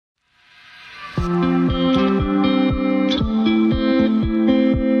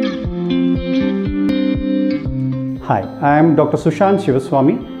Hi, I am Dr. Sushanth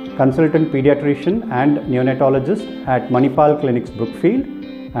Shivaswamy, consultant pediatrician and neonatologist at Manipal Clinic Brookefield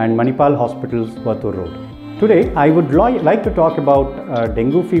and Manipal Hospital's Varthur Road. Today, I would like to talk about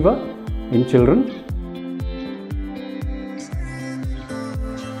dengue fever in children.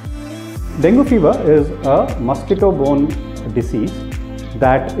 Dengue fever is a mosquito-borne disease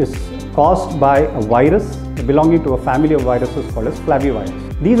that is caused by a virus belonging to a family of viruses called as flavivirus.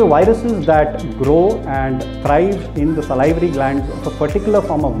 These are viruses that grow and thrive in the salivary glands of a particular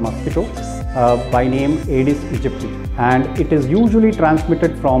form of mosquito by name Aedes aegypti, and it is usually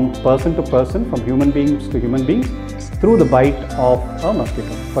transmitted from person to person, from human beings to human beings, through the bite of a mosquito.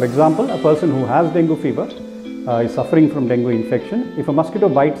 For example, a person who has dengue fever is suffering from dengue infection. If a mosquito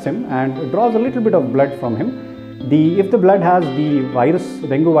bites him and draws a little bit of blood from him, if the blood has the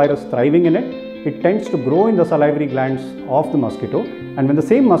dengue virus thriving in it, it tends to grow in the salivary glands of the mosquito, and when the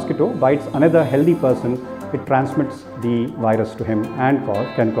same mosquito bites another healthy person, it transmits the virus to him and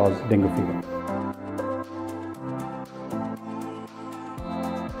can cause dengue fever.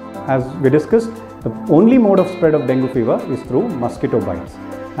 As we discussed, the only mode of spread of dengue fever is through mosquito bites,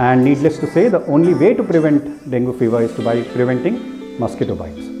 and needless to say, the only way to prevent dengue fever is by preventing mosquito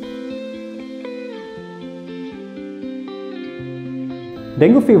bites.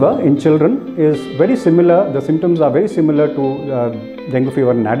 Dengue fever in children is very similar, the symptoms are very similar to dengue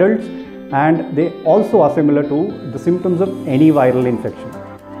fever in adults, and they also are similar to the symptoms of any viral infection.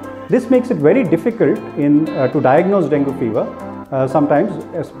 This makes it very difficult to diagnose dengue fever sometimes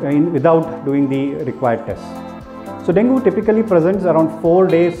without doing the required tests. So dengue typically presents around 4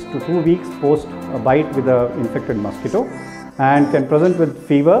 days to 2 weeks post a bite with an infected mosquito, and can present with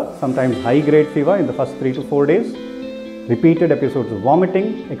fever, sometimes high grade fever in the first 3 to 4 days, repeated episodes of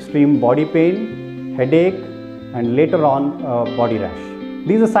vomiting, extreme body pain, headache, and later on body rash.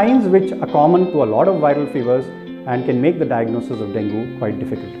 These are signs which are common to a lot of viral fevers and can make the diagnosis of dengue quite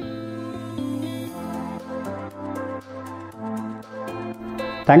difficult.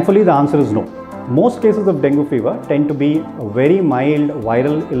 Thankfully, the answer is no. Most cases of dengue fever tend to be a very mild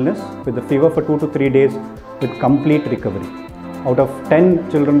viral illness with the fever for 2 to 3 days with complete recovery. Out of 10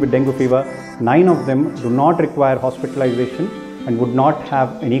 children with dengue fever, 9 of them do not require hospitalization and would not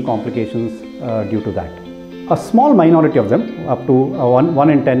have any complications due to that. A small minority of them, up to 1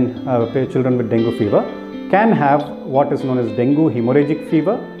 in 10 children with dengue fever, can have what is known as dengue hemorrhagic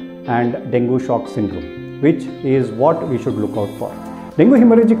fever and dengue shock syndrome, which is what we should look out for. Dengue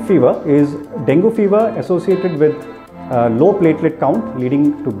hemorrhagic fever is dengue fever associated with low platelet count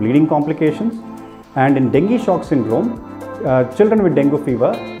leading to bleeding complications, and in dengue shock syndrome, children with dengue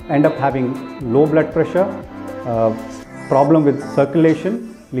fever end up having low blood pressure, problem with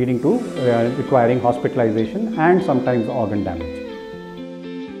circulation leading to requiring hospitalization and sometimes organ damage.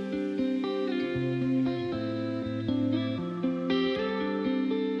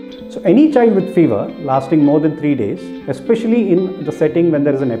 So any child with fever lasting more than 3 days, especially in the setting when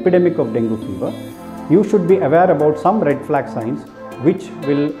there is an epidemic of dengue fever, you should be aware about some red flag signs which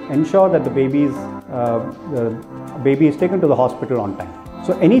will ensure that the baby is taken to the hospital on time.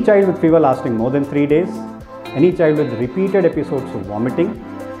 So any child with fever lasting more than 3 days, any child with repeated episodes of vomiting,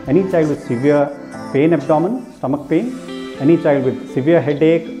 any child with severe pain abdomen, stomach pain, any child with severe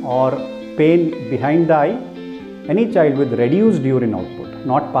headache or pain behind the eye, any child with reduced urine output,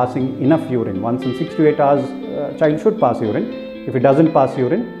 not passing enough urine. Once in 6 to 8 hours, child should pass urine. If it doesn't pass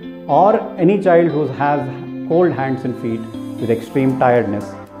urine, or any child who has cold hands and feet with extreme tiredness,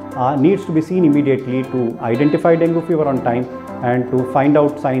 needs to be seen immediately to identify dengue fever on time and to find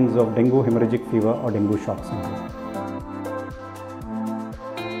out signs of dengue hemorrhagic fever or dengue shock syndrome.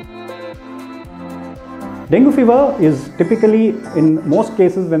 Dengue fever is typically, in most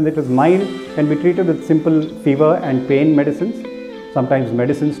cases when it is mild, can be treated with simple fever and pain medicines, sometimes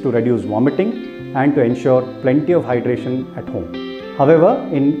medicines to reduce vomiting and to ensure plenty of hydration at home. However,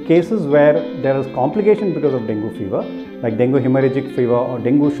 in cases where there is complication because of dengue fever, like dengue hemorrhagic fever or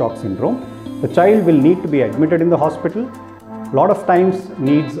dengue shock syndrome, the child will need to be admitted in the hospital. A lot of times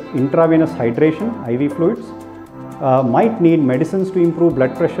needs intravenous hydration, IV fluids, might need medicines to improve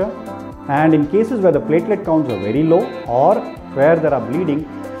blood pressure, and in cases where the platelet counts are very low or where there are bleeding,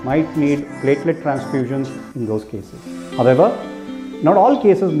 might need platelet transfusions in those cases. However, not all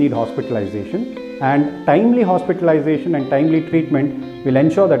cases need hospitalization, and timely hospitalization and timely treatment will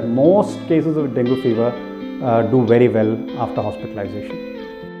ensure that most cases of dengue fever do very well after hospitalization.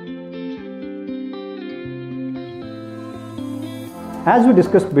 As we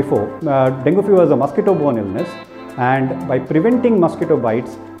discussed before, dengue fever is a mosquito-borne illness, and by preventing mosquito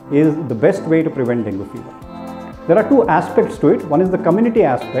bites is the best way to prevent dengue fever. There are two aspects to it. One is the community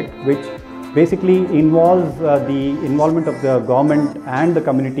aspect, which basically involves the involvement of the government and the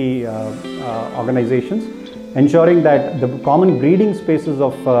community organizations, ensuring that the common breeding spaces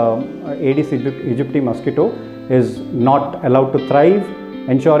of Aedes aegypti mosquito is not allowed to thrive,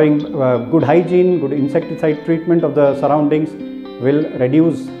 ensuring good hygiene, good insecticide treatment of the surroundings will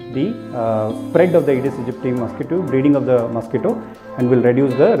reduce the spread of the Aedes aegypti mosquito, breeding of the mosquito, and will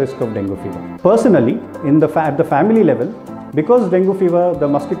reduce the risk of dengue fever. Personally, at the family level, because dengue fever, the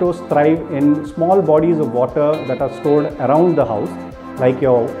mosquitoes thrive in small bodies of water that are stored around the house, like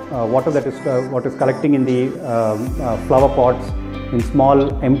your water that is what is collecting in the flower pots, in small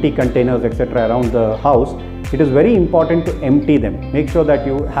empty containers, etc. around the house. It is very important to empty them. Make sure that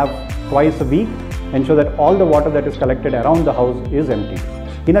you have twice a week. Ensure that all the water that is collected around the house is emptied.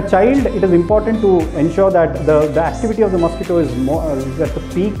 In a child, it is important to ensure that the activity of the mosquito is at the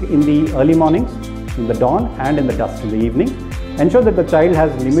peak in the early mornings, in the dawn, and in the dusk, in the evening. Ensure that the child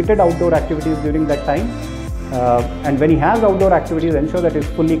has limited outdoor activities during that time. And when he has outdoor activities, ensure that he is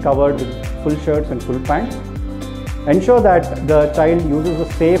fully covered with full shirts and full pants. Ensure that the child uses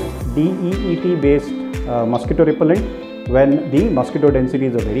a safe DEET based mosquito repellent when the mosquito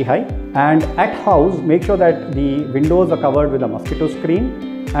densities are very high. And at house, make sure that the windows are covered with a mosquito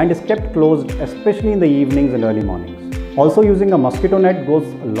screen and is kept closed, especially in the evenings and early mornings. Also, using a mosquito net goes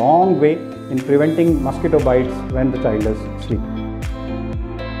a long way in preventing mosquito bites when the child is sleeping.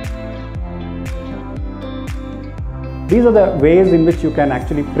 These are the ways in which you can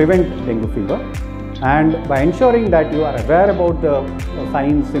actually prevent dengue fever, and by ensuring that you are aware about the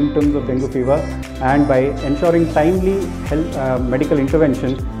signs, symptoms of dengue fever, and by ensuring timely medical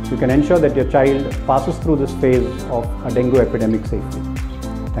intervention, you can ensure that your child passes through this phase of a dengue epidemic safely.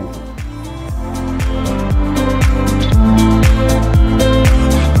 Thank you.